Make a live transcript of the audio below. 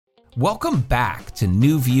Welcome back to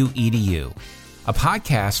New View EDU, a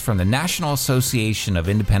podcast from the National Association of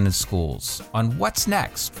Independent Schools on what's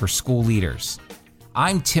next for school leaders.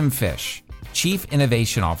 I'm Tim Fish, Chief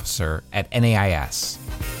Innovation Officer at NAIS.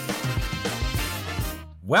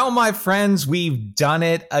 Well, my friends, we've done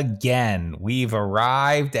it again. We've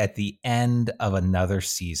arrived at the end of another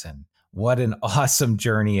season. What an awesome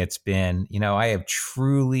journey it's been. You know, I have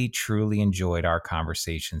truly enjoyed our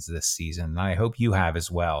conversations this season, and I hope you have as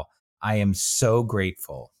well. I am so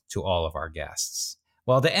grateful to all of our guests.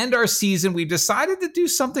 Well, to end our season, we've decided to do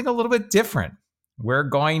something a little bit different. We're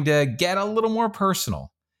going to get a little more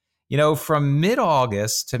personal. You know, from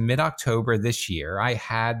mid-August to mid-October this year, I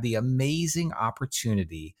had the amazing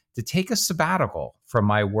opportunity to take a sabbatical from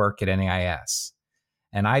my work at NAIS.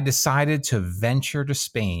 And I decided to venture to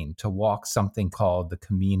Spain to walk something called the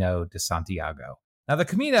Camino de Santiago. Now, the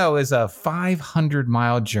Camino is a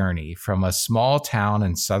 500-mile journey from a small town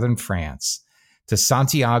in southern France to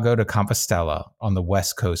Santiago de Compostela on the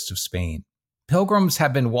west coast of Spain. Pilgrims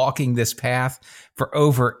have been walking this path for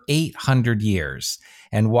over 800 years.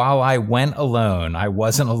 And while I went alone, I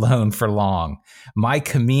wasn't alone for long. My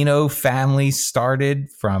Camino family started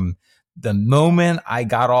from the moment I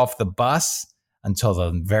got off the bus until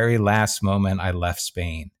the very last moment I left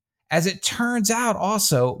Spain. As it turns out,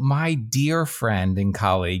 also, my dear friend and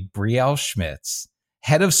colleague, Briel Schmitz,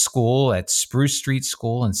 head of school at Spruce Street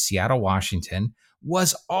School in Seattle, Washington,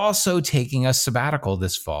 was also taking a sabbatical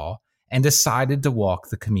this fall and decided to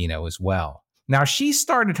walk the Camino as well. Now, she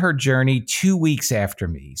started her journey 2 weeks after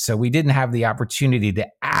me, so we didn't have the opportunity to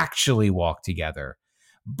actually walk together,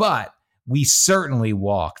 but we certainly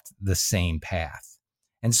walked the same path.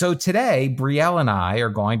 And so today, Briel and I are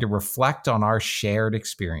going to reflect on our shared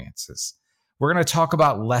experiences. We're going to talk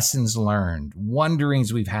about lessons learned,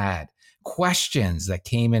 wonderings we've had, questions that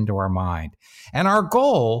came into our mind. And our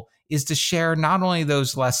goal is to share not only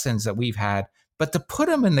those lessons that we've had, but to put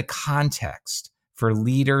them in the context for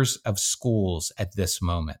leaders of schools at this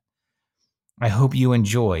moment. I hope you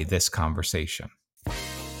enjoy this conversation.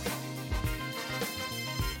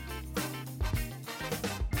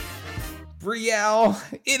 Briel,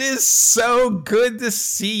 it is so good to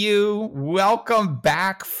see you. Welcome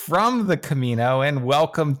back from the Camino and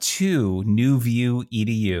welcome to New View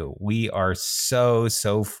EDU. We are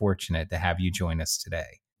so fortunate to have you join us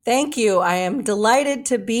today. Thank you. I am delighted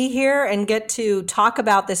to be here and get to talk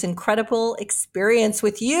about this incredible experience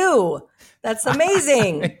with you. That's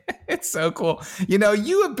amazing. It's so cool. You know,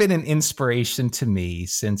 you have been an inspiration to me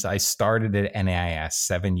since I started at NAIS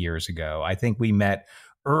 7 years ago. I think we met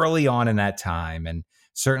early on in that time. And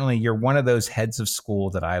certainly you're one of those heads of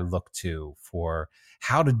school that I look to for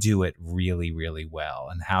how to do it really well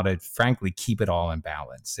and how to, frankly, keep it all in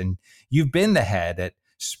balance. And you've been the head at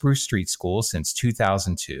Spruce Street School since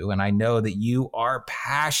 2002. And I know that you are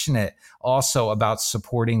passionate also about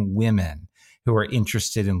supporting women who are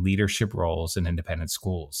interested in leadership roles in independent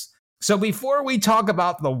schools. So before we talk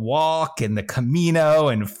about the walk and the Camino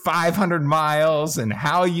and 500 miles and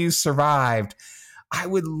how you survived, I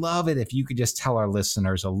would love it if you could just tell our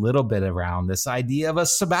listeners a little bit around this idea of a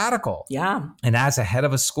sabbatical. Yeah. And as a head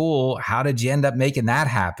of a school, how did you end up making that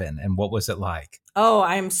happen? And what was it like? Oh,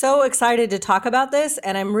 I'm so excited to talk about this.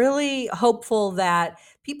 And I'm really hopeful that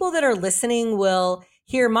people that are listening will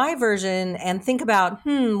hear my version and think about,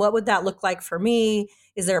 what would that look like for me?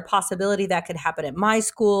 Is there a possibility that could happen at my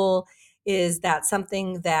school? Is that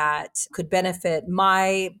something that could benefit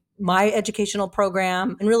my educational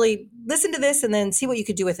program? And really listen to this and then see what you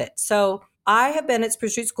could do with it. So I have been at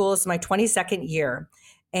Spruce Street School. This is my 22nd year.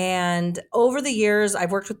 And over the years,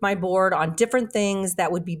 I've worked with my board on different things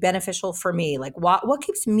that would be beneficial for me. Like what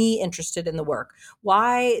keeps me interested in the work?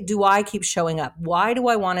 Why do I keep showing up? Why do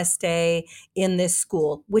I want to stay in this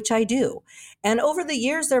school? Which I do. And over the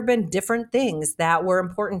years, there have been different things that were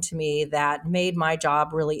important to me that made my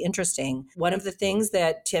job really interesting. One of the things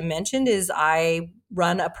that Tim mentioned is I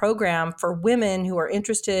run a program for women who are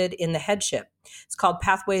interested in the headship. It's called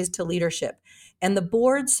Pathways to Leadership. And the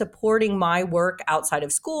board supporting my work outside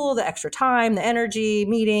of school, the extra time, the energy,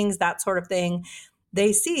 meetings, that sort of thing,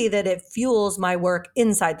 they see that it fuels my work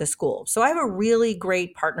inside the school. So I have a really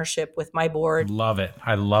great partnership with my board. Love it.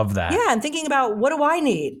 I love that. Yeah, and thinking about what do I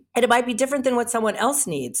need? And it might be different than what someone else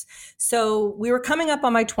needs. So we were coming up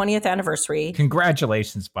on my 20th anniversary.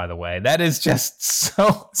 Congratulations, by the way. That is just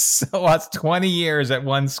so us 20 years at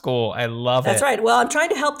one school. I love it. That's right. Well, I'm trying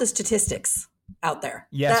to help the statistics out there.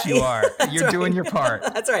 Yes, you are. You're doing your part.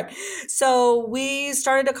 That's right. So we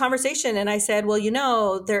started a conversation and I said,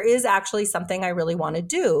 well, there is actually something I really want to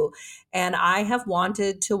do. And I have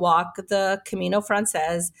wanted to walk the Camino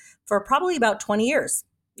Frances for probably about 20 years.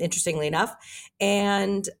 interestingly enough.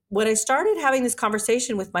 And when I started having this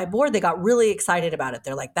conversation with my board, they got really excited about it.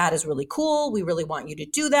 They're like, that is really cool. We really want you to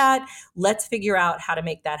do that. Let's figure out how to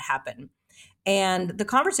make that happen. And the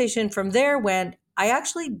conversation from there went, I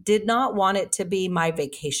actually did not want it to be my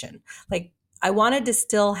vacation. Like, I wanted to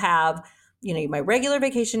still have, my regular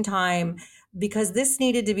vacation time, because this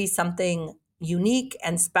needed to be something unique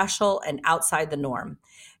and special and outside the norm.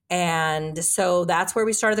 And so that's where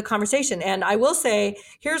we started the conversation. And I will say,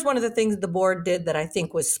 here's one of the things the board did that I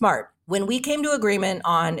think was smart. When we came to agreement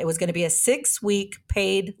on it was going to be a 6-week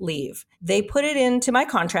paid leave, they put it into my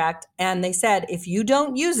contract and they said, if you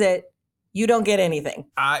don't use it, you don't get anything.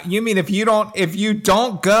 You mean if you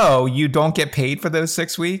don't go, you don't get paid for those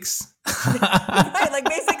 6 weeks? Right, like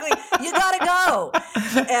basically, you gotta go.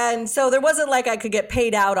 And so there wasn't like I could get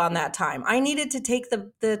paid out on that time. I needed to take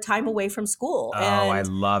the time away from school. Oh, and I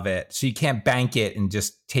love it. So you can't bank it and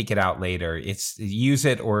just take it out later. It's use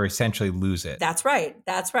it or essentially lose it. That's right.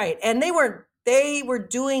 And they were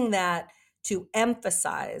doing that to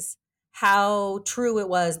emphasize how true it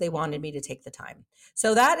was they wanted me to take the time.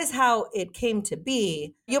 So that is how it came to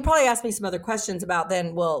be. You'll probably ask me some other questions about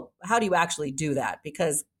then, well, how do you actually do that?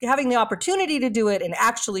 Because having the opportunity to do it and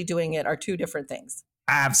actually doing it are two different things.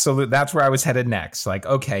 Absolutely. That's where I was headed next. Like,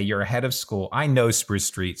 okay, you're ahead of school. I know Spruce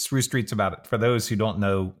Street. Spruce Street's for those who don't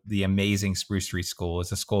know, the amazing Spruce Street School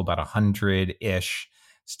is a school about 100-ish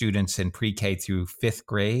students in pre-K through 5th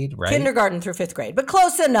grade, right? Kindergarten through 5th grade, but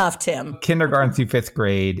close enough, Tim. Kindergarten through 5th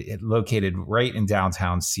grade, located right in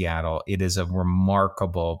downtown Seattle. It is a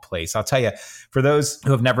remarkable place. I'll tell you, for those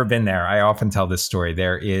who have never been there, I often tell this story.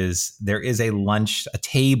 There is a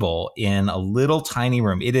table in a little tiny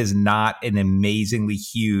room. It is not an amazingly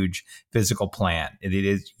huge physical plant. It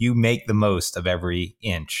is, you make the most of every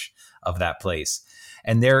inch of that place.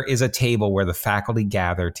 And there is a table where the faculty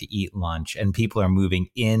gather to eat lunch, and people are moving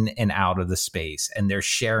in and out of the space, and they're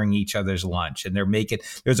sharing each other's lunch, and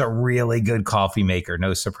there's a really good coffee maker,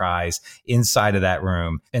 no surprise, inside of that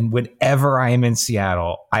room. And whenever I am in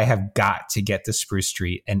Seattle, I have got to get to Spruce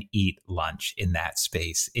Street and eat lunch in that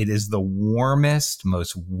space. It is the warmest,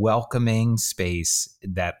 most welcoming space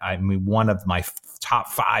one of my top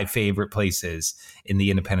 5 favorite places in the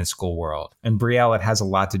independent school world. And Briel, it has a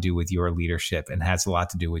lot to do with your leadership and has a lot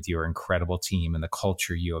to do with your incredible team and the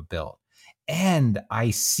culture you have built. And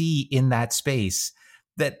I see in that space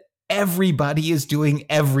that everybody is doing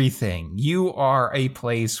everything. You are a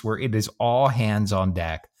place where it is all hands on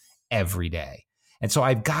deck every day. And so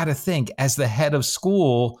I've got to think, as the head of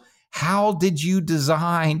school, how did you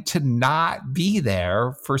design to not be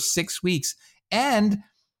there for 6 weeks? And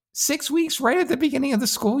 6 weeks right at the beginning of the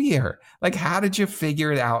school year. Like, how did you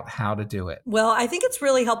figure out how to do it? Well, I think it's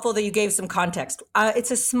really helpful that you gave some context.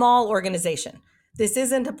 It's a small organization. This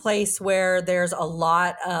isn't a place where there's a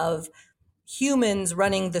lot of humans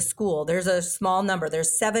running the school. There's a small number.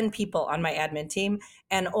 There's 7 people on my admin team,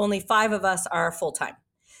 and only 5 of us are full-time.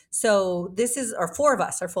 So or 4 of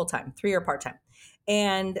us are full-time, 3 are part-time.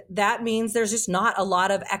 And that means there's just not a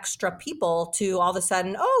lot of extra people to all of a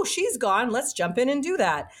sudden, oh, she's gone, let's jump in and do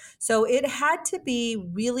that. So it had to be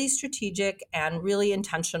really strategic and really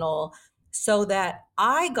intentional so that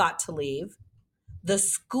I got to leave, the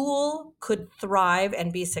school could thrive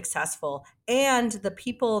and be successful, and the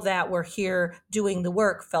people that were here doing the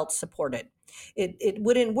work felt supported. It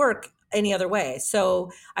wouldn't work any other way.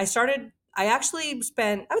 So I actually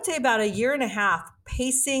spent, I would say, about a year and a half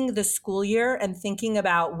pacing the school year and thinking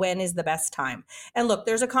about when is the best time. And look,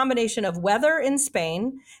 there's a combination of weather in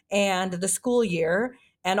Spain and the school year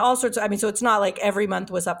and all sorts of, so it's not like every month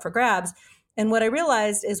was up for grabs. And what I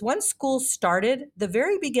realized is once school started, the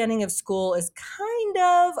very beginning of school is kind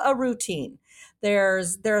of a routine. There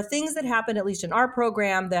are things that happen, at least in our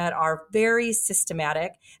program, that are very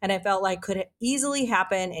systematic, and I felt like could easily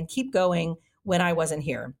happen and keep going when I wasn't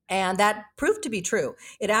here. And that proved to be true.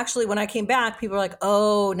 It actually, when I came back, people were like,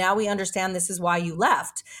 oh, now we understand this is why you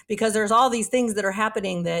left, because there's all these things that are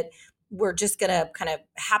happening that were just going to kind of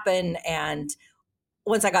happen. And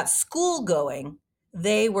once I got school going,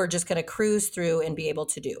 they were just going to cruise through and be able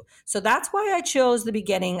to do. So that's why I chose the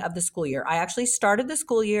beginning of the school year. I actually started the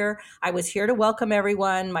school year. I was here to welcome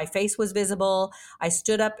everyone. My face was visible. I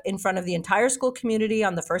stood up in front of the entire school community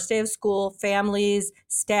on the first day of school, families,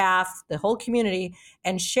 staff, the whole community,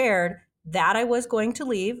 and shared that I was going to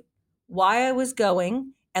leave, why I was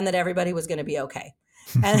going, and that everybody was going to be okay.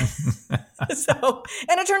 And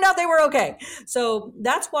and it turned out they were okay. So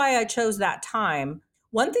that's why I chose that time.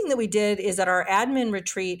 One thing that we did is at our admin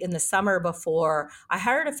retreat in the summer before, I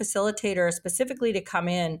hired a facilitator specifically to come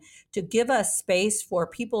in to give us space for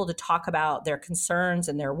people to talk about their concerns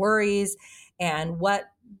and their worries and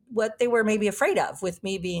what what they were maybe afraid of with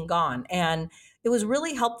me being gone. And it was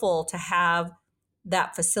really helpful to have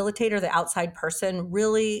that facilitator, the outside person,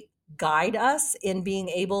 really guide us in being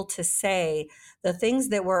able to say the things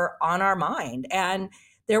that were on our mind. And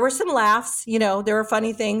there were some laughs, there were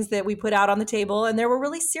funny things that we put out on the table, and there were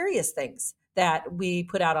really serious things that we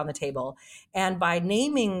put out on the table. And by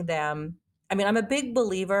naming them, I mean, I'm a big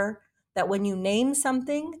believer that when you name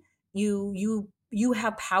something, you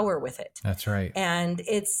have power with it. That's right. And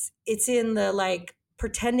it's in the like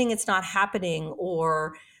pretending it's not happening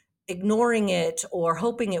or ignoring it or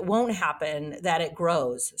hoping it won't happen that it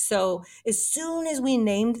grows. So as soon as we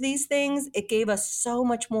named these things, it gave us so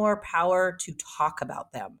much more power to talk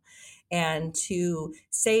about them and to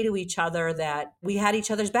say to each other that we had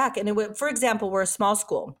each other's back. And for example, we're a small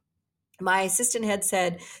school. My assistant had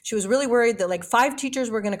said she was really worried that like 5 teachers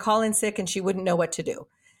were going to call in sick and she wouldn't know what to do.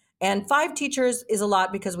 And 5 teachers is a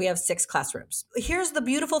lot because we have 6 classrooms. Here's the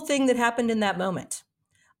beautiful thing that happened in that moment.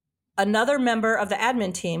 Another member of the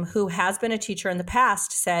admin team who has been a teacher in the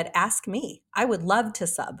past said, ask me. I would love to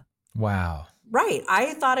sub. Wow. Right.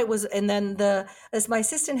 I thought it was, and then as my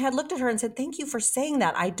assistant had looked at her and said, thank you for saying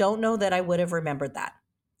that. I don't know that I would have remembered that.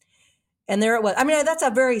 And there it was. I mean, that's a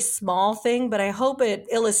very small thing, but I hope it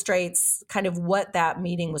illustrates kind of what that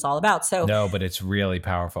meeting was all about. So no, but it's really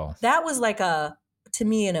powerful. That was like to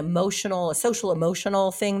me, a social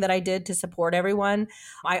emotional thing that I did to support everyone.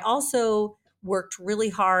 I also worked really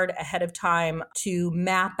hard ahead of time to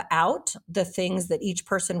map out the things that each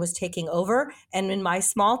person was taking over. And in my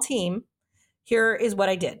small team, here is what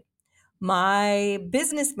I did. My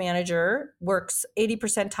business manager works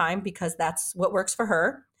 80% time because that's what works for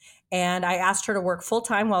her. And I asked her to work full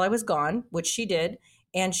time while I was gone, which she did.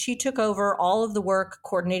 And she took over all of the work,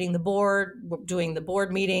 coordinating the board, doing the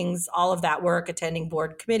board meetings, all of that work, attending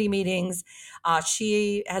board committee meetings.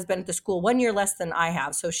 She has been at the school 1 year less than I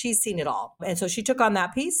have, so she's seen it all. And so she took on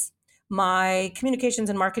that piece. My communications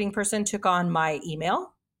and marketing person took on my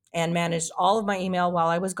email and managed all of my email while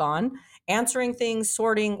I was gone, answering things,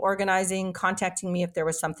 sorting, organizing, contacting me if there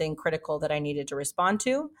was something critical that I needed to respond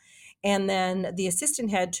to. And then the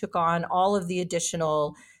assistant head took on all of the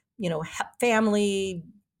additional family,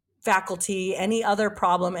 faculty, any other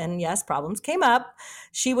problem. And yes, problems came up.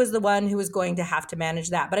 She was the one who was going to have to manage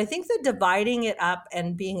that. But I think that dividing it up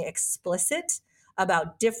and being explicit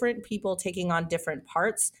about different people taking on different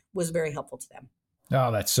parts was very helpful to them.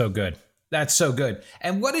 Oh, that's so good. That's so good.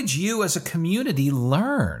 And what did you as a community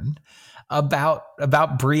learn about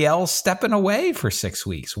Briel stepping away for 6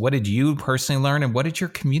 weeks? What did you personally learn, and what did your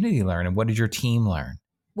community learn, and what did your team learn?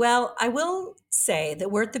 Well, I will say that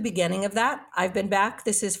we're at the beginning of that. I've been back.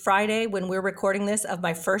 This is Friday when we're recording this of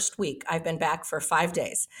my first week. I've been back for 5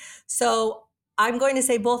 days. So I'm going to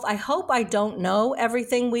say both. I hope I don't know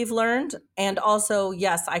everything we've learned. And also,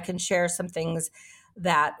 yes, I can share some things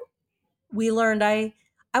that we learned. I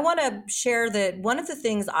want to share that one of the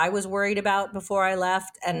things I was worried about before I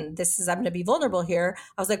left, and I'm going to be vulnerable here.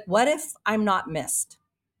 I was like, what if I'm not missed?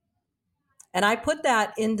 And I put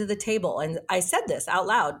that into the table and I said this out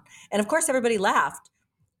loud. And of course, everybody laughed.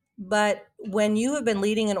 But when you have been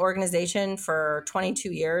leading an organization for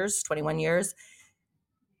 22 years, 21 years,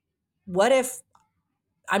 what if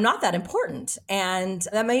I'm not that important? And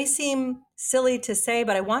that may seem silly to say,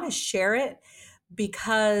 but I want to share it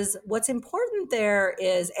because what's important there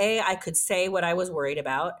is I could say what I was worried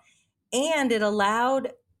about, and it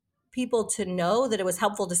allowed people to know that it was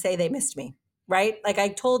helpful to say they missed me. Right? Like I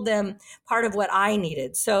told them part of what I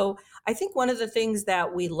needed. So I think one of the things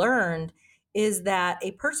that we learned is that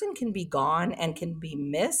a person can be gone and can be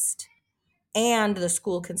missed and the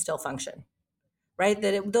school can still function, right?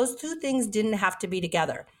 Those two things didn't have to be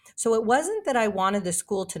together. So it wasn't that I wanted the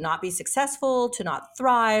school to not be successful, to not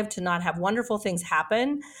thrive, to not have wonderful things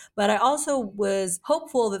happen, but I also was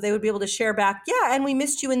hopeful that they would be able to share back, yeah, and we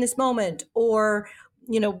missed you in this moment, or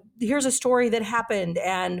here's a story that happened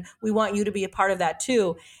and we want you to be a part of that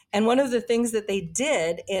too. And one of the things that they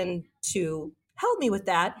did and to help me with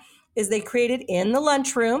that is they created in the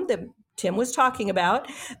lunchroom that Tim was talking about,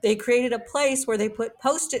 they created a place where they put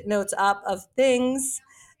Post-it notes up of things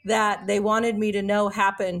that they wanted me to know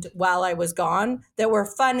happened while I was gone that were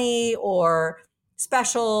funny or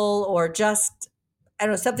special or just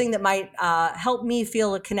something that might help me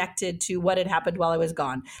feel connected to what had happened while I was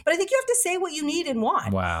gone. But I think you have to say what you need and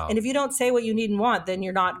want. Wow. And if you don't say what you need and want, then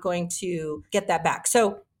you're not going to get that back.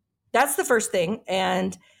 So that's the first thing.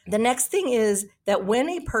 And the next thing is that when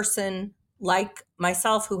a person like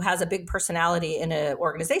myself, who has a big personality in an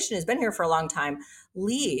organization, has been here for a long time,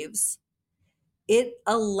 leaves, it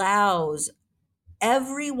allows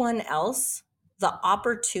everyone else the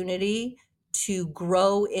opportunity to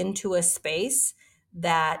grow into a space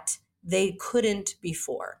that they couldn't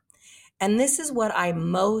before. And this is what I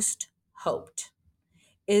most hoped,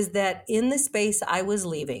 is that in the space I was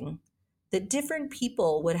leaving, that different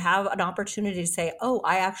people would have an opportunity to say, oh,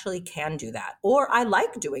 I actually can do that, or I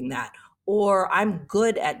like doing that, or I'm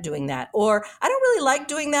good at doing that, or I don't really like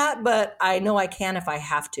doing that, but I know I can if I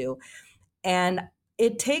have to. And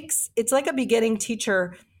it's like a beginning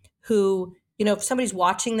teacher who, if somebody's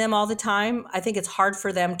watching them all the time, I think it's hard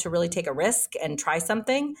for them to really take a risk and try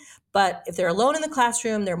something. But if they're alone in the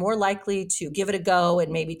classroom, they're more likely to give it a go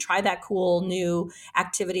and maybe try that cool new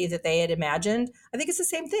activity that they had imagined. I think it's the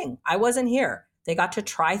same thing. I wasn't here. They got to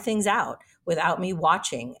try things out without me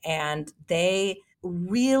watching, and they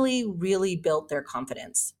really, really built their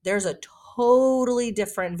confidence. There's a totally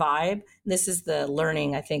different vibe. This is the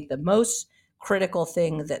learning, I think, the most critical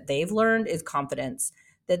thing that they've learned is confidence,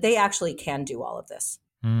 that they actually can do all of this.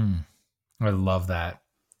 I love that.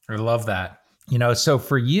 I love that. So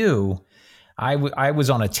for you, I was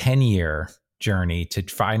on a 10-year journey to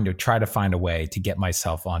try to find a way to get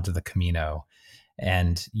myself onto the Camino.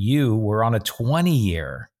 And you were on a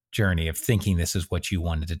 20-year journey of thinking this is what you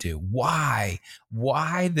wanted to do. Why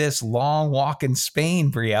this long walk in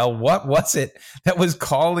Spain, Briel? What was it that was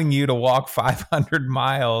calling you to walk 500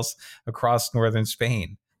 miles across northern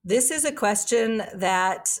Spain? This is a question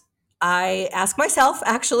that I ask myself,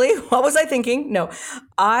 actually. What was I thinking? No,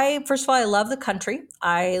 first of all, I love the country.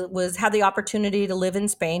 I had the opportunity to live in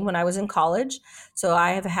Spain when I was in college. So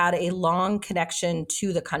I have had a long connection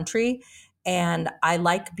to the country, and I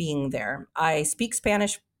like being there. I speak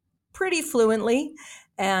Spanish pretty fluently,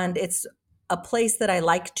 and it's a place that I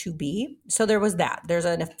like to be. So there was that. There's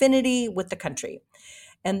an affinity with the country.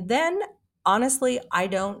 And then honestly, I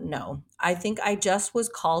don't know. I think I just was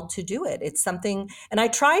called to do it. It's something, and I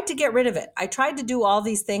tried to get rid of it. I tried to do all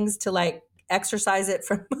these things to like exercise it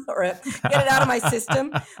from or get it out of my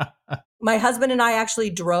system. My husband and I actually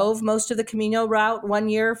drove most of the Camino route one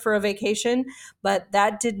year for a vacation, but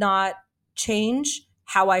that did not change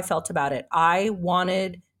how I felt about it. I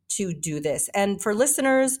wanted to do this. And for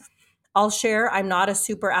listeners, I'll share, I'm not a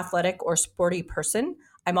super athletic or sporty person.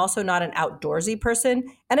 I'm also not an outdoorsy person.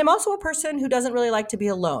 And I'm also a person who doesn't really like to be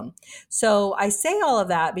alone. So I say all of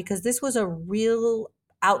that because this was a real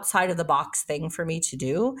outside of the box thing for me to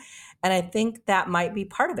do. And I think that might be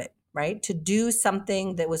part of it, right? To do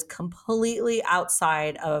something that was completely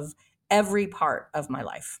outside of every part of my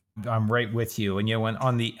life. I'm right with you. And when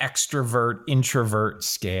on the extrovert introvert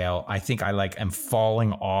scale, I think I am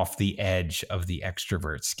falling off the edge of the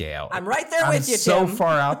extrovert scale. I'm right there with you, Tim. So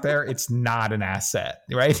far out there, it's not an asset,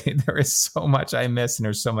 right? There is so much I miss, and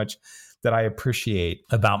there's so much that I appreciate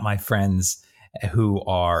about my friends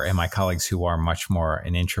and my colleagues who are much more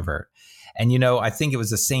an introvert. And, I think it was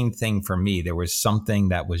the same thing for me. There was something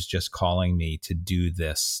that was just calling me to do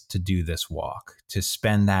this walk, to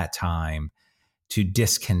spend that time, to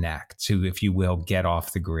disconnect, to, if you will, get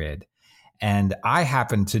off the grid. And I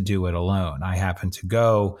happened to do it alone. I happened to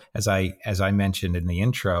go, as I mentioned in the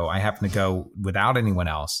intro, I happened to go without anyone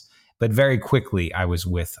else. But very quickly, I was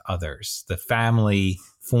with others. The family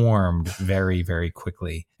formed very, very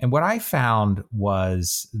quickly. And what I found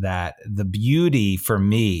was that the beauty for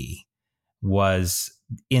me was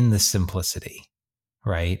in the simplicity,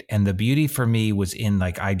 right? And the beauty for me was in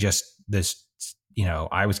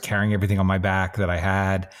I was carrying everything on my back that I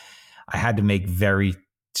had to make very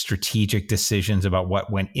strategic decisions about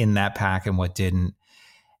what went in that pack and what didn't.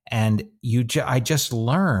 And I just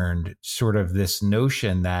learned sort of this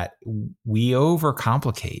notion that we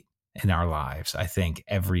overcomplicate in our lives, I think,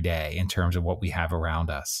 every day in terms of what we have around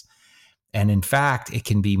us. And in fact, it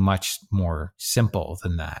can be much more simple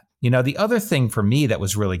than that. The other thing for me that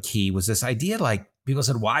was really key was this idea, people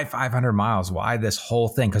said, why 500 miles? Why this whole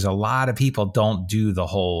thing? Because a lot of people don't do the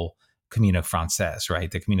whole Camino Frances,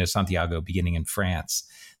 right? The Camino Santiago beginning in France.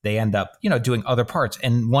 They end up, doing other parts.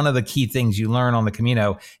 And one of the key things you learn on the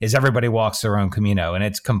Camino is everybody walks their own Camino, and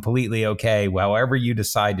it's completely okay, however you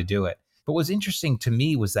decide to do it. But what's interesting to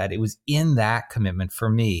me was that it was in that commitment for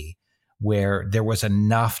me where there was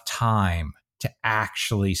enough time to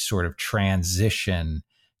actually sort of transition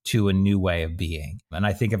to a new way of being. And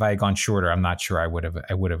I think if I had gone shorter, I'm not sure I would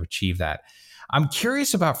have achieved that. I'm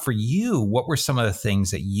curious about, for you, what were some of the things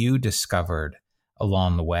that you discovered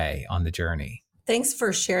along the way on the journey? Thanks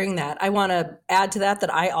for sharing that. I want to add to that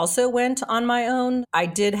I also went on my own. I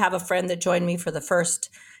did have a friend that joined me for the first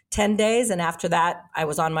 10 days. And after that, I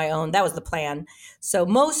was on my own. That was the plan. So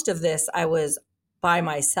most of this, I was by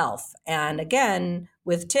myself. And again,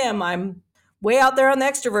 with Tim, I'm way out there on the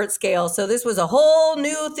extrovert scale. So this was a whole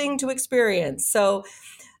new thing to experience.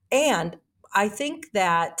 And I think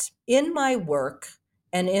that in my work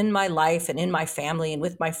and in my life and in my family and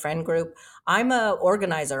with my friend group, I'm a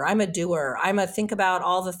organizer, I'm a doer, I'm a think about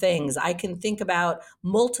all the things. I can think about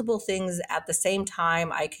multiple things at the same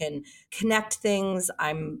time. I can connect things.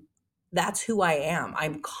 That's who I am.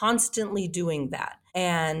 I'm constantly doing that.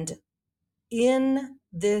 And in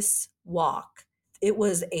this walk, it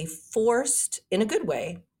was a forced, in a good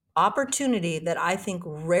way, opportunity that I think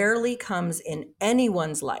rarely comes in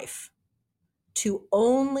anyone's life to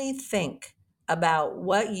only think about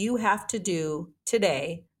what you have to do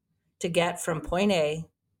today to get from point A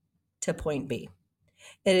to point B.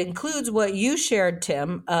 It includes what you shared,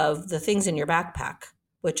 Tim, of the things in your backpack,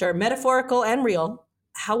 which are metaphorical and real.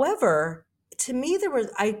 However, to me,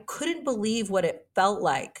 I couldn't believe what it felt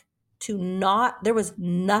like there was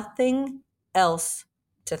nothing else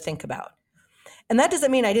to think about. And that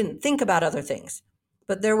doesn't mean I didn't think about other things,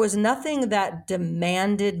 but there was nothing that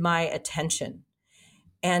demanded my attention.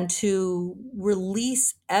 And to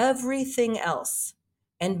release everything else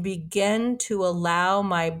and begin to allow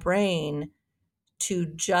my brain to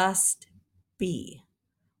just be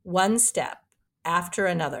one step after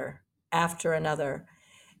another.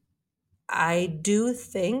 I do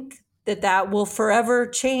think that will forever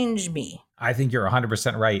change me. I think you're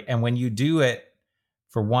 100% right. And when you do it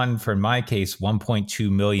for in my case,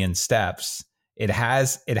 1.2 million steps, it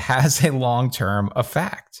has a long-term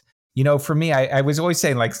effect. You know, for me, I was always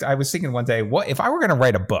saying, like, I was thinking one day, what if I were going to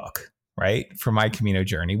write a book, right, for my Camino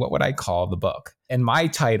journey, what would I call the book? And my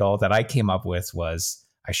title that I came up with was,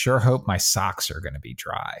 I sure hope my socks are going to be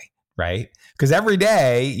dry, right? Because every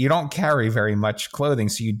day you don't carry very much clothing.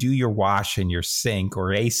 So you do your wash in your sink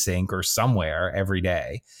or a sink or somewhere every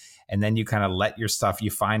day. And then you kind of let your stuff,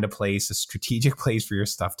 you find a strategic place for your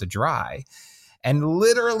stuff to dry. And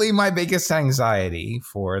literally my biggest anxiety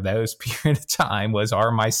for those period of time was, are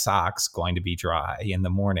my socks going to be dry in the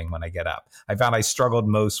morning when I get up? I found I struggled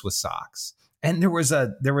most with socks. And there was,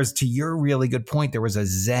 to your really good point, there was a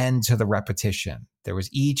zen to the repetition. There was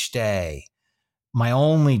each day, my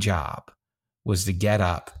only job was to get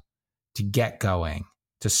up, to get going,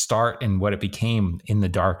 to start in what it became in the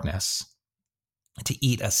darkness, to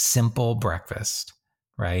eat a simple breakfast,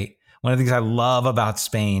 right? One of the things I love about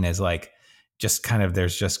Spain is like, just kind of,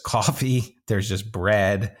 there's just coffee, there's just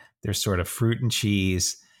bread, there's sort of fruit and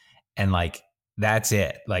cheese, and like, that's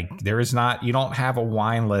it. Like, you don't have a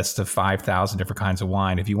wine list of 5,000 different kinds of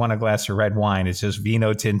wine. If you want a glass of red wine, it's just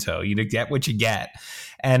vino tinto. You get what you get.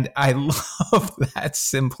 And I love that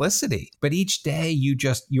simplicity. But each day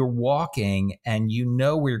you're walking and you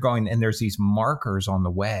know where you're going. And there's these markers on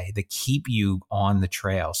the way that keep you on the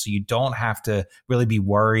trail. So you don't have to really be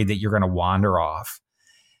worried that you're going to wander off.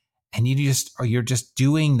 And you're just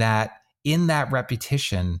doing that. In that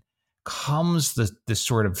repetition comes the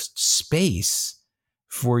sort of space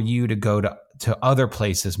for you to go to other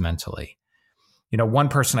places mentally. You know, one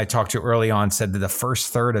person I talked to early on said that the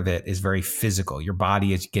first third of it is very physical. Your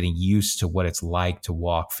body is getting used to what it's like to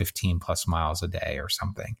walk 15 plus miles a day or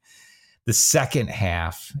something. The second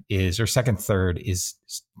third is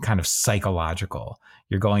kind of psychological.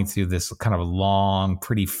 You're going through this kind of long,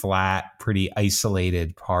 pretty flat, pretty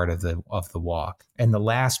isolated part of the walk. And the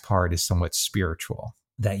last part is somewhat spiritual,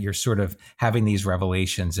 that you're sort of having these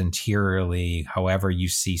revelations interiorly, however you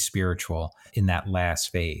see spiritual in that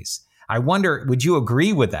last phase. I wonder, would you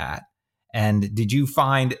agree with that? And did you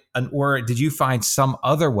find some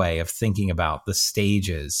other way of thinking about the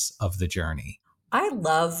stages of the journey? I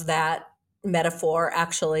love that metaphor,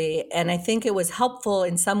 actually. And I think it was helpful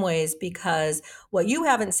in some ways, because what you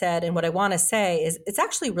haven't said and what I want to say is it's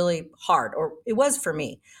actually really hard, or it was for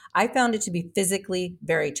me. I found it to be physically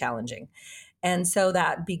very challenging. And so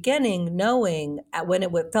that beginning, knowing when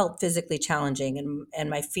it felt physically challenging and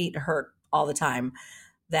my feet hurt all the time,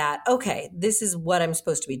 that, okay, this is what I'm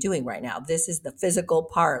supposed to be doing right now. This is the physical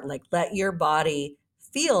part. Like, let your body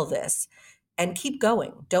feel this and keep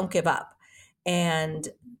going. Don't give up. And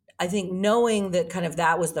I think knowing that kind of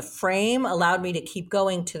that was the frame allowed me to keep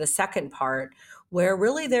going to the second part, where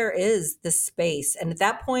really there is the space. And at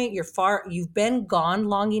that point, you've been gone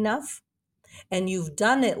long enough and you've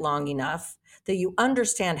done it long enough that you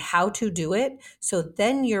understand how to do it. So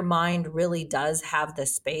then your mind really does have the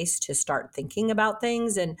space to start thinking about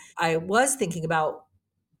things. And I was thinking about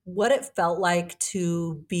what it felt like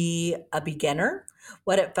to be a beginner,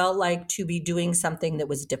 what it felt like to be doing something that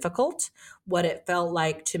was difficult, what it felt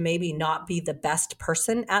like to maybe not be the best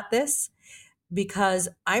person at this, because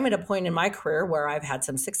I'm at a point in my career where I've had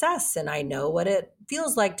some success and I know what it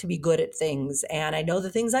feels like to be good at things, and I know the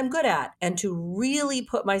things I'm good at, and to really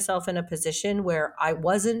put myself in a position where I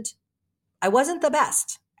wasn't the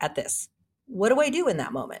best at this. what do I do in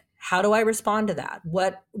that moment? How do I respond to that?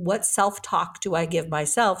 What self-talk do I give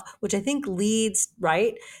myself? Which I think leads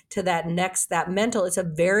right to that mental, it's a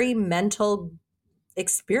very mental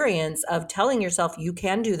experience of telling yourself you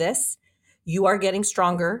can do this. You are getting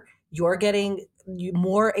stronger. You're getting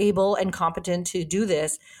more able and competent to do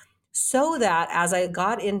this. So that as I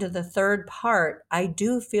got into the third part, I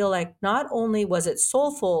do feel like not only was it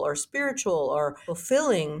soulful or spiritual or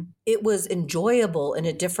fulfilling, it was enjoyable in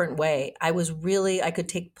a different way. I could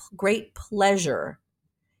take great pleasure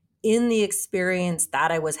in the experience that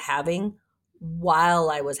I was having while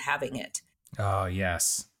I was having it. Oh,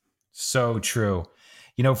 yes. So true.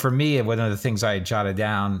 For me, one of the things I jotted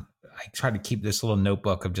down, I tried to keep this little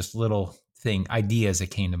notebook of just little ideas that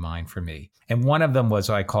came to mind for me. And one of them was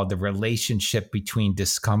what I called the relationship between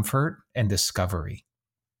discomfort and discovery.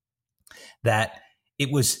 That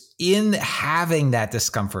it was in having that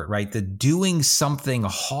discomfort, right? The doing something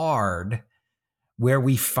hard where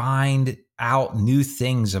we find out new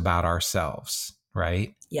things about ourselves,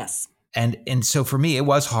 right? Yes. And so for me, it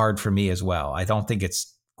was hard for me as well. I don't think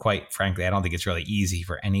it's quite frankly, I don't think it's really easy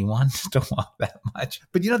for anyone to walk that much.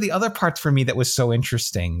 But the other parts for me that was so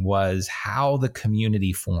interesting was how the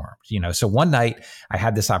community formed. So one night I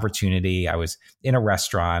had this opportunity. I was in a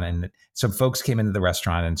restaurant and some folks came into the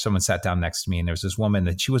restaurant and someone sat down next to me and there was this woman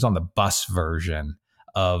that she was on the bus version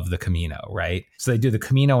of the Camino, right? So they do the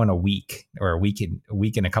Camino in a week or a week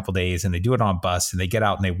in a couple days, and they do it on a bus and they get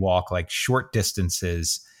out and they walk like short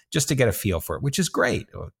distances just to get a feel for it, which is great.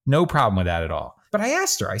 No problem with that at all. But I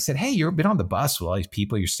asked her, I said, hey, you've been on the bus with all these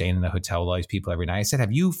people. You're staying in the hotel with all these people every night. I said,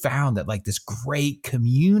 have you found that like this great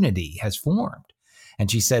community has formed?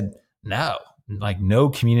 And she said, no, like no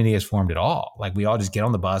community has formed at all. Like we all just get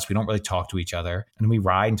on the bus. We don't really talk to each other and we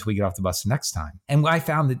ride until we get off the bus the next time. And I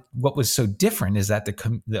found that what was so different is that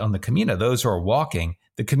on the Camino, those who are walking,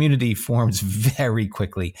 the community forms very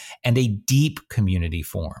quickly and a deep community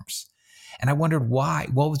forms. And I wondered why.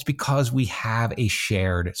 Well, it's because we have a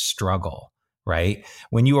shared struggle, right?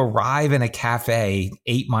 When you arrive in a cafe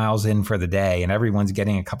 8 miles in for the day and everyone's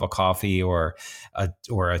getting a cup of coffee or a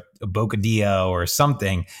bocadillo or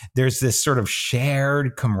something, there's this sort of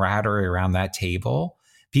shared camaraderie around that table.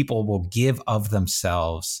 People will give of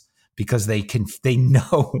themselves because they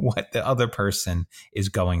know what the other person is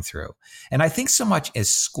going through. And I think so much as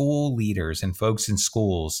school leaders and folks in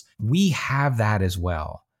schools, we have that as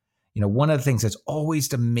well. One of the things that's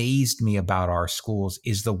always amazed me about our schools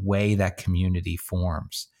is the way that community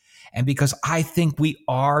forms. And because I think we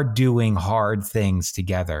are doing hard things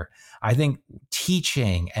together, I think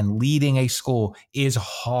teaching and leading a school is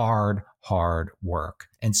hard work.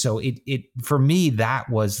 And so it for me, that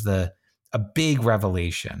was a big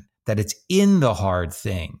revelation that it's in the hard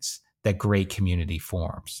things that great community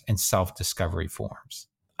forms and self-discovery forms.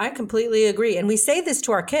 I completely agree. And we say this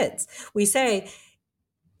to our kids. We say,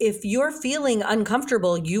 if you're feeling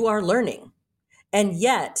uncomfortable, you are learning. And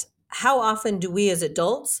yet, how often do we as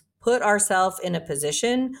adults put ourselves in a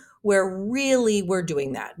position where really we're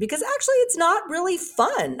doing that? Because actually, it's not really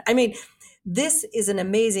fun. I mean, this is an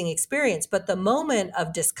amazing experience, but the moment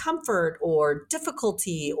of discomfort or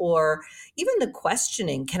difficulty or even the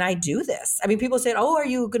questioning, can I do this? I mean, people said, oh, are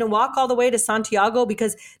you going to walk all the way to Santiago?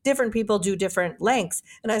 Because different people do different lengths.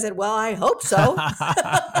 And I said, well, I hope so.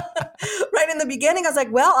 Right in the beginning, I was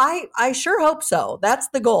like, well, I sure hope so. That's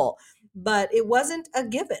the goal. But it wasn't a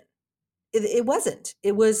given. It wasn't.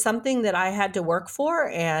 It was something that I had to work for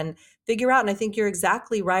and figure out. And I think you're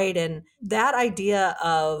exactly right. And that idea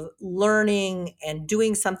of learning and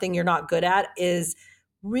doing something you're not good at is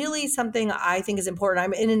really something I think is important.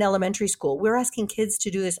 I'm in an elementary school. We're asking kids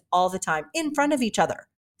to do this all the time in front of each other.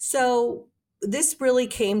 So this really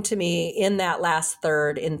came to me in that last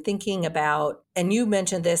third in thinking about, and you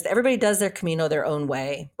mentioned this, everybody does their Camino their own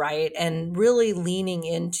way, right? And really leaning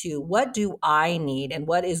into what do I need and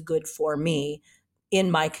what is good for me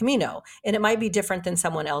in my Camino. And it might be different than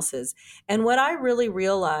someone else's. And what I really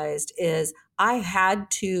realized is I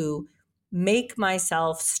had to make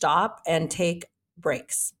myself stop and take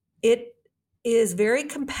breaks. It is very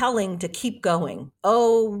compelling to keep going.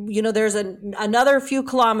 Oh, there's another few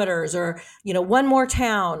kilometers or, one more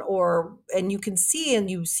town and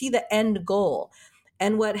you see the end goal.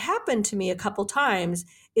 And what happened to me a couple times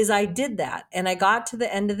is I did that and I got to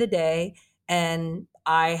the end of the day and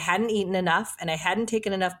I hadn't eaten enough and I hadn't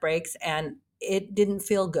taken enough breaks and it didn't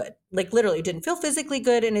feel good. Like literally it didn't feel physically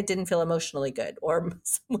good and it didn't feel emotionally good or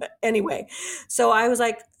anyway. So I was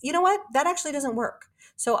like, you know what? That actually doesn't work.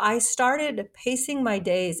 So I started pacing my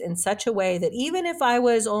days in such a way that even if I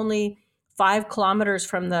was only 5 kilometers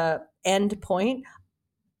from the end point,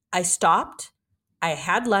 I stopped, I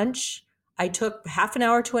had lunch, I took half an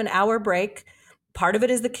hour to an hour break. Part of it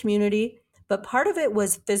is the community, but part of it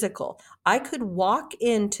was physical. I could walk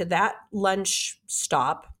into that lunch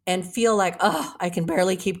stop and feel like, oh, I can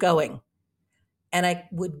barely keep going. And I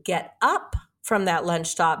would get up from that lunch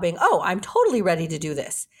stop being, oh, I'm totally ready to do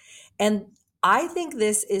this. And I think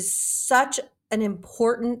this is such an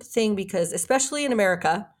important thing because, especially in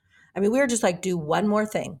America, I mean, we were just like, do one more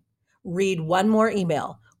thing, read one more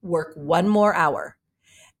email, work one more hour.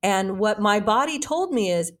 And what my body told me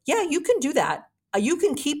is, yeah, you can do that. You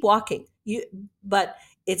can keep walking. But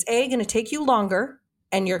it's going to take you longer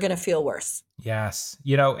and you're going to feel worse. Yes.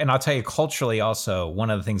 And I'll tell you culturally also, one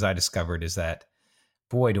of the things I discovered is that,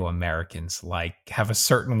 boy, do Americans have a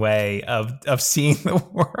certain way of seeing the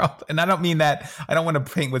world. And I don't mean that, I don't want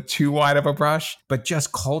to paint with too wide of a brush, but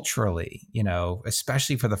just culturally,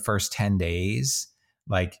 especially for the first 10 days,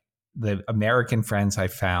 the American friends I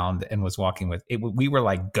found and was walking with, we were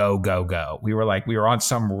like, go, go, go. We were on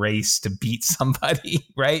some race to beat somebody,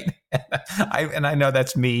 right? And I know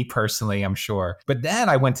that's me personally, I'm sure. But then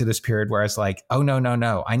I went to this period where I was like, oh,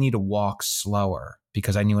 no. I need to walk slower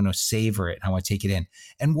because I want to savor it and I want to take it in.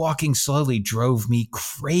 And walking slowly drove me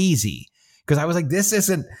crazy because I was like, this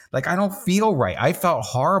isn't I don't feel right. I felt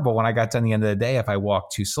horrible when I got done the end of the day if I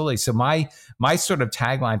walked too slowly. So my sort of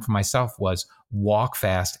tagline for myself was walk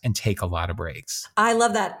fast and take a lot of breaks. I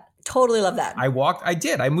love that. Totally love that. I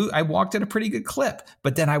walked at a pretty good clip,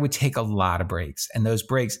 but then I would take a lot of breaks, and those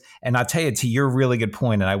breaks, and I'll tell you, to your really good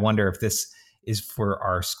point, and I wonder if this is for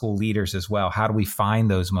our school leaders as well. How do we find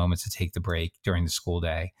those moments to take the break during the school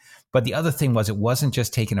day? But the other thing was, it wasn't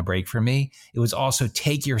just taking a break for me. It was also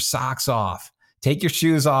take your socks off, take your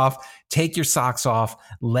shoes off, take your socks off,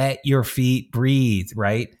 let your feet breathe,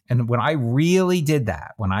 right? And when I really did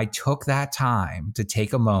that, when I took that time to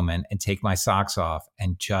take a moment and take my socks off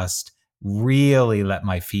and just really let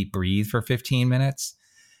my feet breathe for 15 minutes,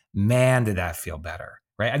 man, did that feel better.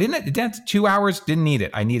 Right? I didn't 2 hours, didn't need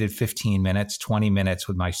it. I needed 15 minutes, 20 minutes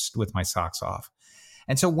with my socks off.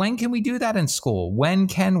 And so when can we do that in school? When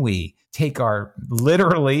can we take our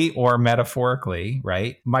literally or metaphorically,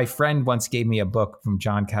 right? My friend once gave me a book from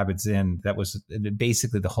John Kabat-Zinn that was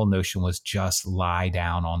basically, the whole notion was just lie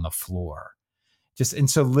down on the floor. And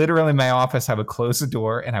so literally in my office, I would close the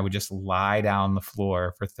door and I would just lie down on the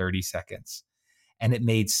floor for 30 seconds. And it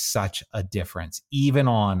made such a difference, even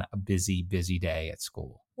on a busy, busy day at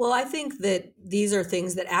school. Well, I think that these are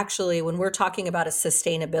things that actually, when we're talking about a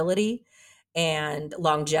sustainability and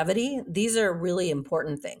longevity, these are really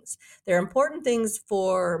important things. They're important things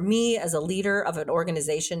for me as a leader of an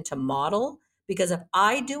organization to model, because if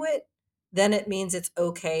I do it, then it means it's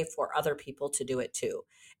okay for other people to do it too.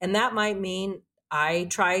 And that might mean I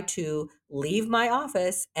try to leave my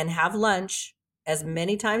office and have lunch as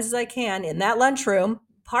many times as I can in that lunchroom.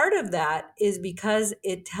 Part of that is because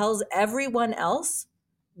it tells everyone else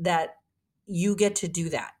that you get to do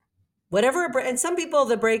that. And some people,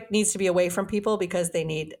 the break needs to be away from people because they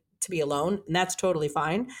need to be alone, and that's totally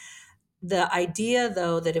fine. The idea,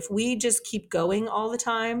 though, that if we just keep going all the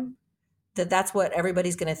time, that's what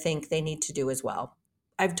everybody's going to think they need to do as well.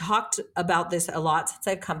 I've talked about this a lot since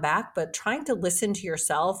I've come back, but trying to listen to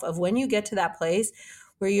yourself of when you get to that place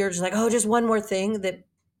where you're just like, oh, just one more thing,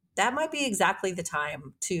 that might be exactly the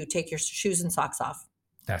time to take your shoes and socks off.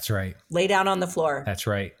 That's right. Lay down on the floor. That's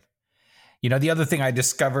right. The other thing I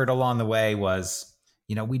discovered along the way was,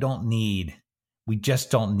 we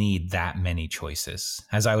just don't need that many choices.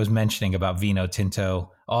 As I was mentioning about vino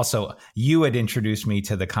tinto, also, you had introduced me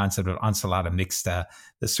to the concept of ensalada mixta,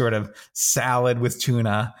 the sort of salad with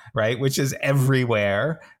tuna, right? Which is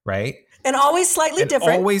everywhere, right? And always slightly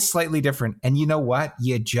different. Always slightly different. And you know what?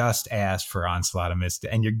 You just asked for ensalada mixta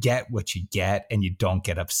and you get what you get and you don't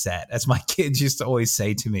get upset, as my kids used to always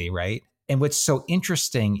say to me, right? And what's so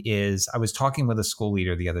interesting is I was talking with a school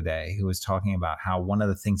leader the other day who was talking about how one of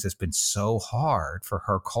the things that's been so hard for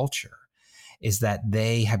her culture is that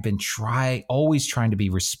they have been always trying to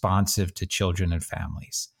be responsive to children and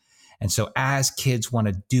families. And so as kids want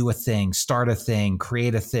to do a thing, start a thing,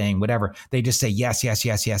 create a thing, whatever, they just say yes, yes,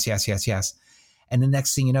 yes, yes, yes, yes, yes. And the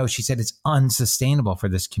next thing you know, she said, it's unsustainable for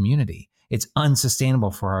this community. It's unsustainable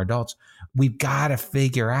for our adults. We've got to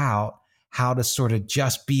figure out how to sort of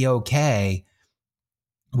just be okay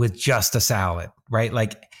with just a salad, right?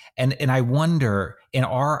 And I wonder,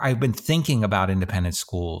 I've been thinking about independent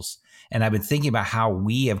schools, and I've been thinking about how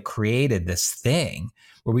we have created this thing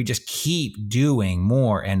where we just keep doing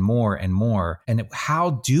more and more and more. And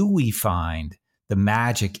how do we find the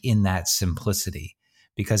magic in that simplicity?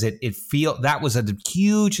 Because that was a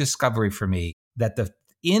huge discovery for me, that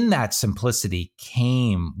in that simplicity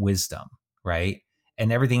came wisdom, right?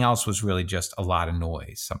 And everything else was really just a lot of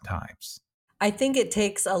noise sometimes. I think it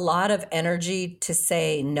takes a lot of energy to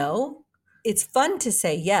say no. It's fun to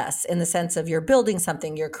say yes in the sense of you're building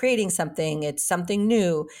something, you're creating something, it's something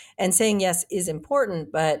new, and saying yes is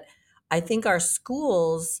important. But I think our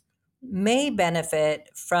schools may benefit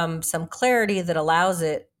from some clarity that allows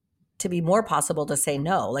it to be more possible to say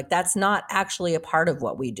no. Like that's not actually a part of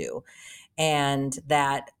what we do, and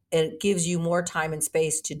that it gives you more time and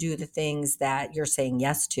space to do the things that you're saying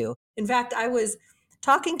yes to. In fact, I was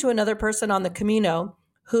talking to another person on the Camino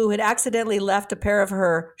who had accidentally left a pair of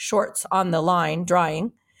her shorts on the line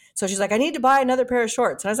drying. So she's like, I need to buy another pair of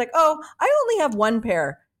shorts. And I was like, oh, I only have one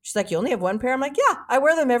pair. She's like, you only have one pair? I'm like, yeah, I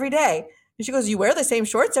wear them every day. And she goes, you wear the same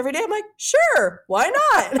shorts every day? I'm like, sure, why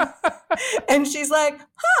not? And she's like,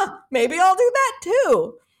 maybe I'll do that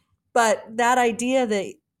too. But that idea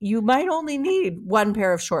that you might only need one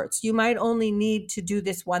pair of shorts, you might only need to do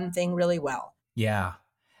this one thing really well. Yeah.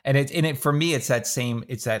 And it for me, it's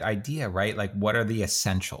that idea, right? Like, what are the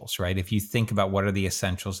essentials, right? If you think about what are the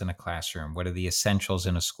essentials in a classroom, what are the essentials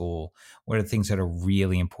in a school, what are the things that are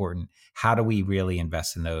really important? How do we really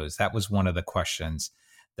invest in those? That was one of the questions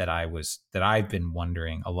that I've been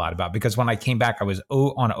wondering a lot about, because when I came back, I was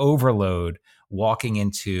on overload walking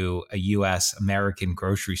into a US American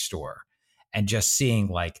grocery store and just seeing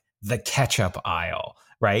like the ketchup aisle,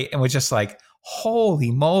 right? And was just like,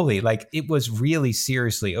 holy moly, like it was really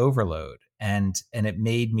seriously overload. And it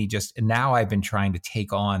made me just, and now I've been trying to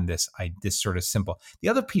take on this sort of simple. The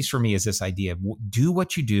other piece for me is this idea of do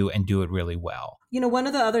what you do and do it really well. One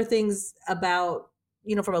of the other things about,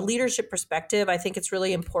 from a leadership perspective, I think it's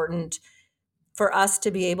really important for us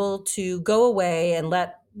to be able to go away and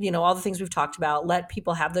let, all the things we've talked about, let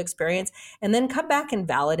people have the experience and then come back and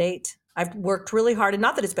validate. I've worked really hard, and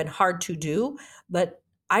not that it's been hard to do, but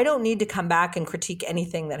I don't need to come back and critique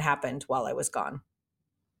anything that happened while I was gone.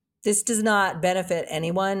 This does not benefit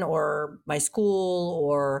anyone or my school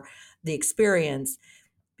or the experience,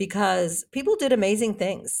 because people did amazing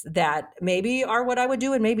things that maybe are what I would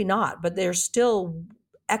do and maybe not, but they're still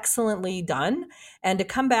excellently done. And to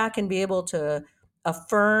come back and be able to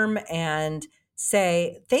affirm and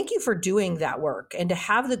say, thank you for doing that work, and to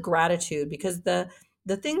have the gratitude, because the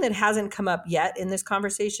thing that hasn't come up yet in this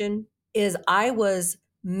conversation is I was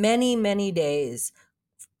many, many days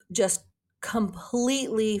just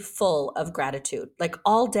completely full of gratitude, like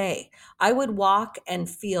all day. I would walk and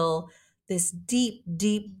feel this deep,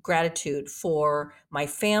 deep gratitude for my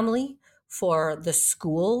family, for the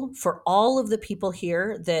school, for all of the people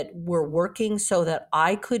here that were working so that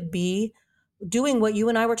I could be doing what you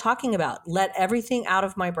and I were talking about, let everything out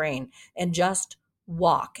of my brain and just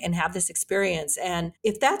walk and have this experience. And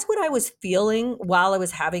if that's what I was feeling while I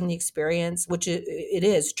was having the experience, which it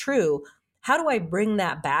is true, how do I bring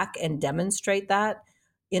that back and demonstrate that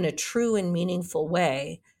in a true and meaningful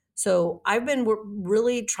way? So I've been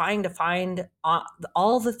really trying to find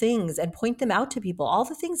all the things and point them out to people, all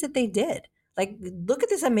the things that they did. Like, look at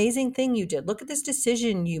this amazing thing you did. Look at this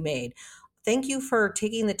decision you made. Thank you for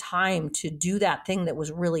taking the time to do that thing that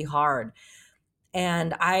was really hard.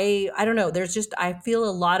 And I don't know, I feel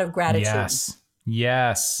a lot of gratitude.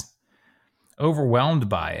 Yes. Overwhelmed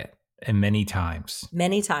by it, and many times.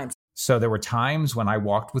 Many times. So there were times when I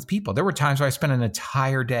walked with people. There were times where I spent an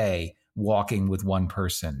entire day walking with one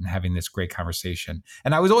person and having this great conversation.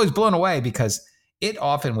 And I was always blown away because it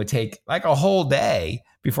often would take like a whole day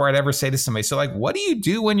before I'd ever say to somebody, so like, what do you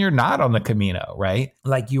do when you're not on the Camino, right?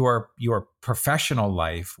 Like your professional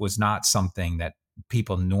life was not something that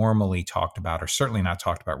people normally talked about, or certainly not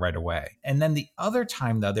talked about right away. And then the other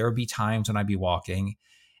time, though, there would be times when I'd be walking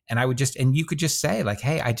and and you could just say like,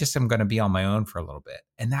 hey, I just am going to be on my own for a little bit.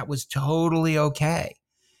 And that was totally okay.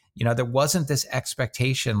 There wasn't this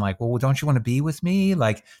expectation like, well, don't you want to be with me?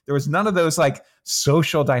 Like there was none of those like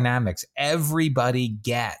social dynamics. Everybody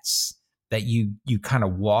gets that you kind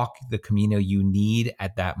of walk the Camino you need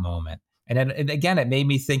at that moment. And again, it made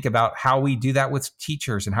me think about how we do that with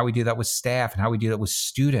teachers and how we do that with staff and how we do that with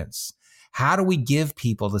students. How do we give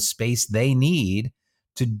people the space they need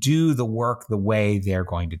to do the work the way they're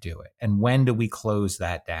going to do it? And when do we close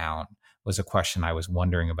that down was a question I was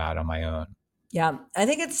wondering about on my own. Yeah, I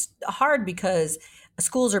think it's hard because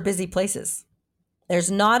schools are busy places. There's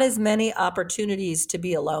not as many opportunities to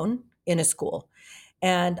be alone in a school.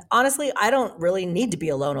 And honestly, I don't really need to be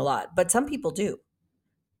alone a lot, but some people do.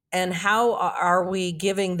 And how are we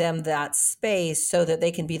giving them that space so that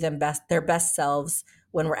they can be their best selves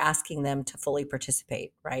when we're asking them to fully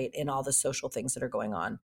participate, right, in all the social things that are going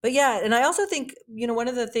on? But yeah, and I also think, one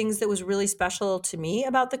of the things that was really special to me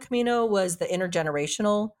about the Camino was the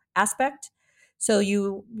intergenerational aspect.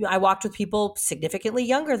 So I walked with people significantly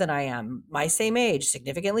younger than I am, my same age,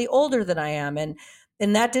 significantly older than I am. And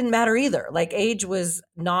that didn't matter either. Like age was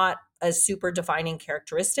not a super defining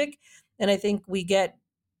characteristic. And I think we get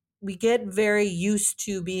very used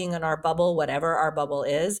to being in our bubble, whatever our bubble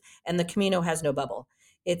is, and the Camino has no bubble.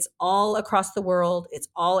 It's all across the world, it's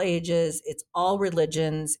all ages, it's all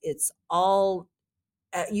religions, it's all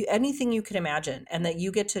anything you can imagine, and that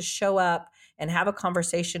you get to show up and have a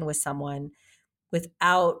conversation with someone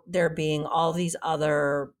without there being all these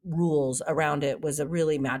other rules around it was a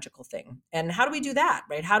really magical thing. And how do we do that,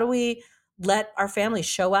 right? How do we let our families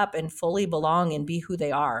show up and fully belong and be who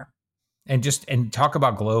they are? And talk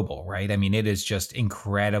about global, right? I mean, it is just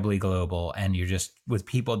incredibly global, and you're just with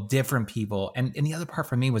people, different people. And the other part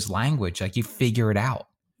for me was language. Like you figure it out,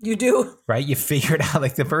 You do. right? You figure it out.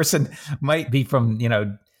 Like the person might be from,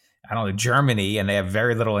 I don't know, Germany, and they have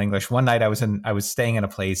very little English. One night I was staying in a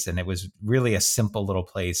place, and it was really a simple little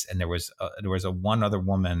place. And there was a one other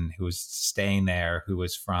woman who was staying there who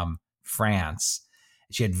was from France.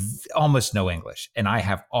 She had almost no English, and I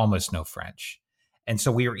have almost no French. And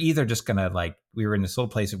so we were either just going to we were in this little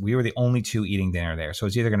place. We were the only two eating dinner there. So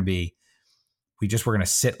it's either going to be, we just were going to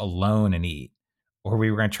sit alone and eat, or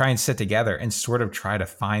we were going to try and sit together and sort of try to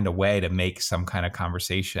find a way to make some kind of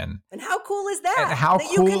conversation. And how cool is And that? how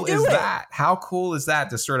That you can cool do is it? that? How cool is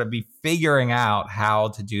that to sort of be figuring out how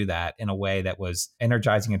to do that in a way that was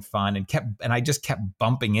energizing and fun, and I just kept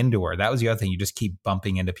bumping into her. That was the other thing. You just keep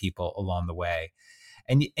bumping into people along the way.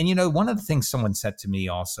 And one of the things someone said to me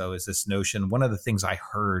also is this notion. One of the things I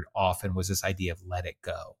heard often was this idea of let it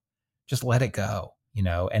go, just let it go.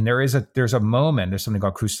 And there's a moment. There's something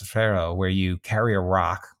called Crucifero where you carry a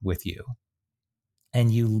rock with you,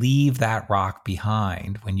 and you leave that rock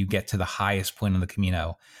behind when you get to the highest point of the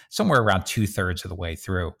Camino, somewhere around 2/3 of the way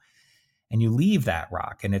through. And you leave that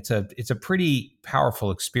rock, and it's a pretty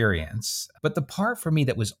powerful experience. But the part for me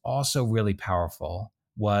that was also really powerful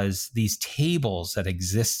was these tables that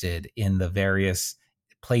existed in the various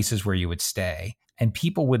places where you would stay, and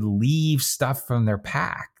people would leave stuff from their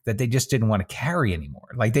pack that they just didn't want to carry anymore.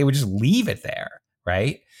 Like they would just leave it there,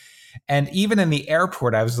 right? And even in the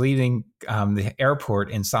airport, I was leaving the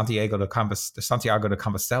airport in Santiago de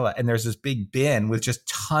Compostela, and there's this big bin with just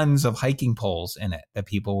tons of hiking poles in it that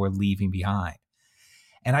people were leaving behind.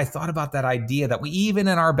 And I thought about that idea that we, even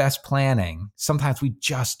in our best planning, sometimes we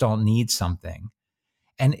just don't need something.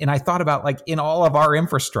 And I thought about, like, in all of our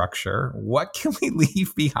infrastructure, what can we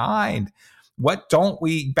leave behind? What don't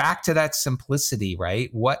we, back to that simplicity, right?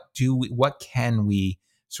 What can we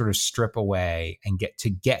sort of strip away and get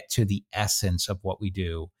to the essence of what we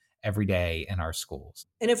do every day in our schools?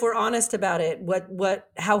 And if we're honest about it,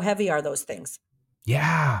 how heavy are those things?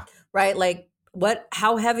 Yeah. Right? Like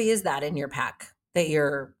how heavy is that in your pack that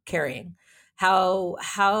you're carrying?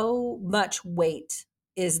 How much weight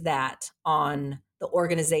is that on the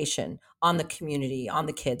organization, on the community, on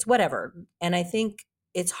the kids, whatever? And I think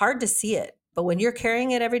it's hard to see it, but when you're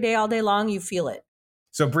carrying it every day, all day long, you feel it.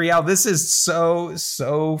 So, Briel, this is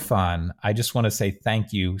so fun. I just want to say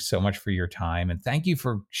thank you so much for your time, and thank you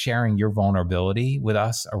for sharing your vulnerability with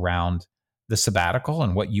us around the sabbatical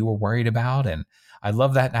and what you were worried about. And I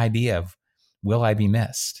love that idea of, will I be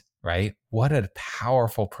missed, right? What a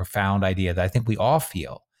powerful, profound idea that I think we all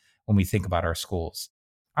feel when we think about our schools.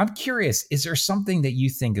 I'm curious, is there something that you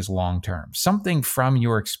think is long-term, something from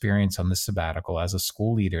your experience on the sabbatical as a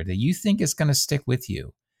school leader that you think is going to stick with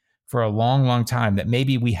you for a long, long time that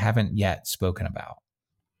maybe we haven't yet spoken about?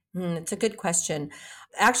 It's a good question.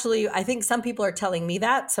 Actually, I think some people are telling me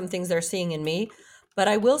that, some things they're seeing in me. But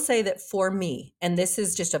I will say that for me, and this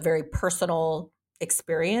is just a very personal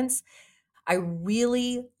experience, I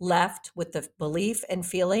really left with the belief and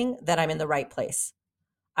feeling that I'm in the right place.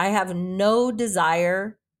 I have no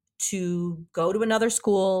desire to go to another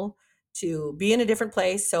school, to be in a different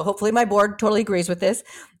place. So hopefully my board totally agrees with this.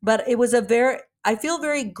 But I feel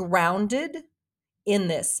very grounded in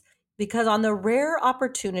this, because on the rare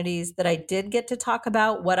opportunities that I did get to talk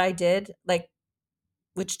about what I did, like,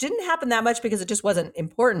 which didn't happen that much because it just wasn't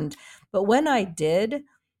important. But when I did,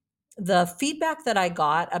 the feedback that I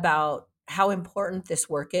got about how important this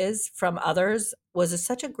work is from others was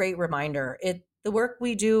such a great reminder. The work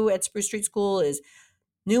we do at Spruce Street School is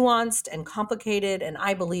nuanced and complicated, and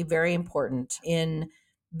I believe very important in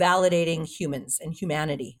validating humans and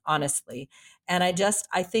humanity, honestly. And I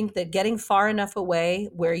think that getting far enough away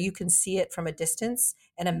where you can see it from a distance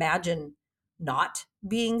and imagine not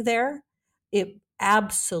being there, it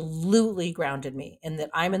absolutely grounded me in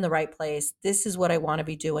that I'm in the right place. This is what I want to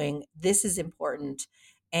be doing. This is important.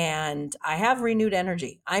 And I have renewed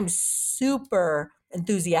energy. I'm super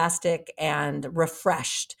enthusiastic and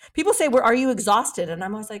refreshed. People say, "Well, are you exhausted?" And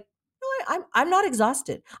I'm always like, "No, I'm not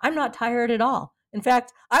exhausted. I'm not tired at all. In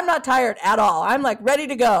fact, I'm not tired at all. I'm like ready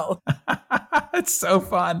to go." It's so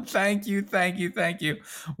fun. Thank you. Thank you. Thank you.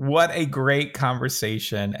 What a great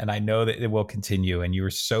conversation. And I know that it will continue. And you were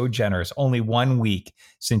so generous. Only 1 week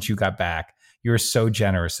since you got back. You're so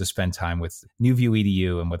generous to spend time with New View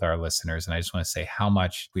EDU and with our listeners. And I just want to say how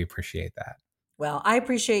much we appreciate that. Well, I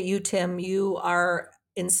appreciate you, Tim. You are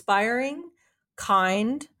inspiring,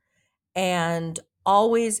 kind, and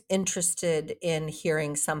always interested in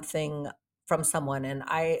hearing something from someone. And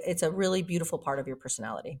it's a really beautiful part of your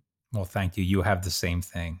personality. Well, thank you. You have the same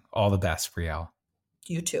thing. All the best, Briel.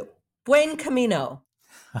 You too. Buen camino.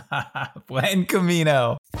 Buen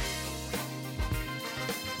camino.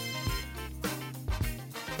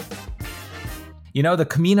 You know, the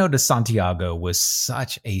Camino de Santiago was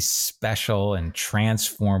such a special and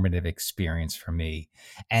transformative experience for me,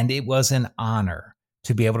 and it was an honor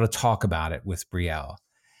to be able to talk about it with Briel.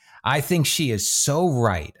 I think she is so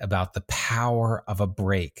right about the power of a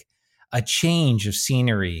break, a change of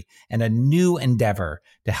scenery, and a new endeavor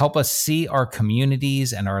to help us see our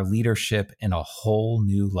communities and our leadership in a whole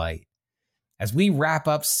new light. As we wrap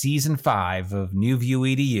up season 5 of New View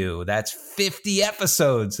EDU, that's 50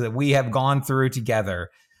 episodes that we have gone through together.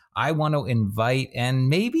 I want to invite and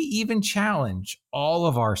maybe even challenge all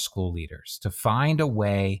of our school leaders to find a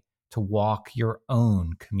way to walk your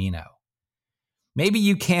own Camino. Maybe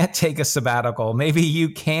you can't take a sabbatical. Maybe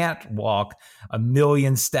you can't walk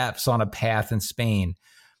 1,000,000 steps on a path in Spain.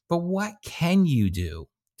 But what can you do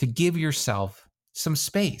to give yourself some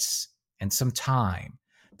space and some time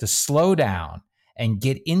to slow down and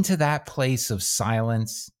get into that place of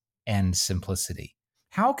silence and simplicity?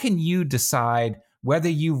 How can you decide whether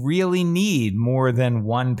you really need more than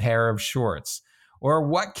one pair of shorts? Or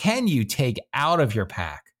what can you take out of your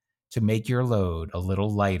pack to make your load a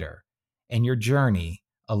little lighter and your journey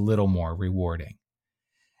a little more rewarding?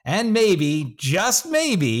 And maybe, just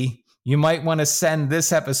maybe, you might want to send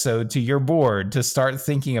this episode to your board to start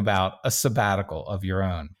thinking about a sabbatical of your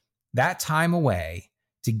own. That time away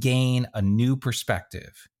to gain a new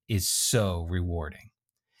perspective is so rewarding.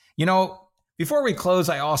 You know, before we close,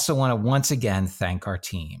 I also want to once again thank our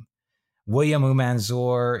team. William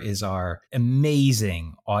Umanzor is our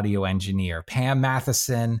amazing audio engineer. Pam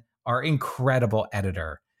Matheson, our incredible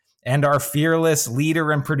editor. And our fearless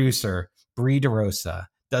leader and producer, Brie DeRosa,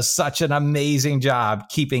 does such an amazing job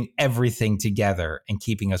keeping everything together and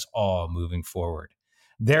keeping us all moving forward.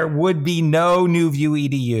 There would be no New View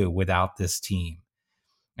EDU without this team.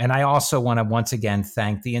 And I also want to once again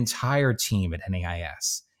thank the entire team at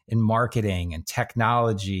NAIS in marketing and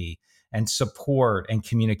technology and support and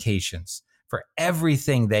communications for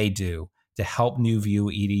everything they do to help New View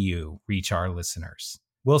EDU reach our listeners.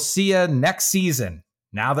 We'll see you next season.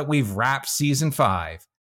 Now that we've wrapped season 5,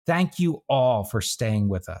 thank you all for staying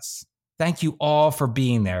with us. Thank you all for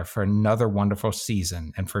being there for another wonderful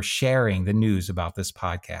season and for sharing the news about this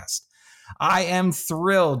podcast. I am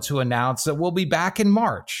thrilled to announce that we'll be back in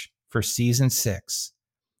March for season 6.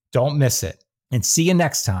 Don't miss it, and see you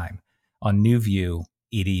next time on New View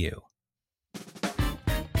EDU.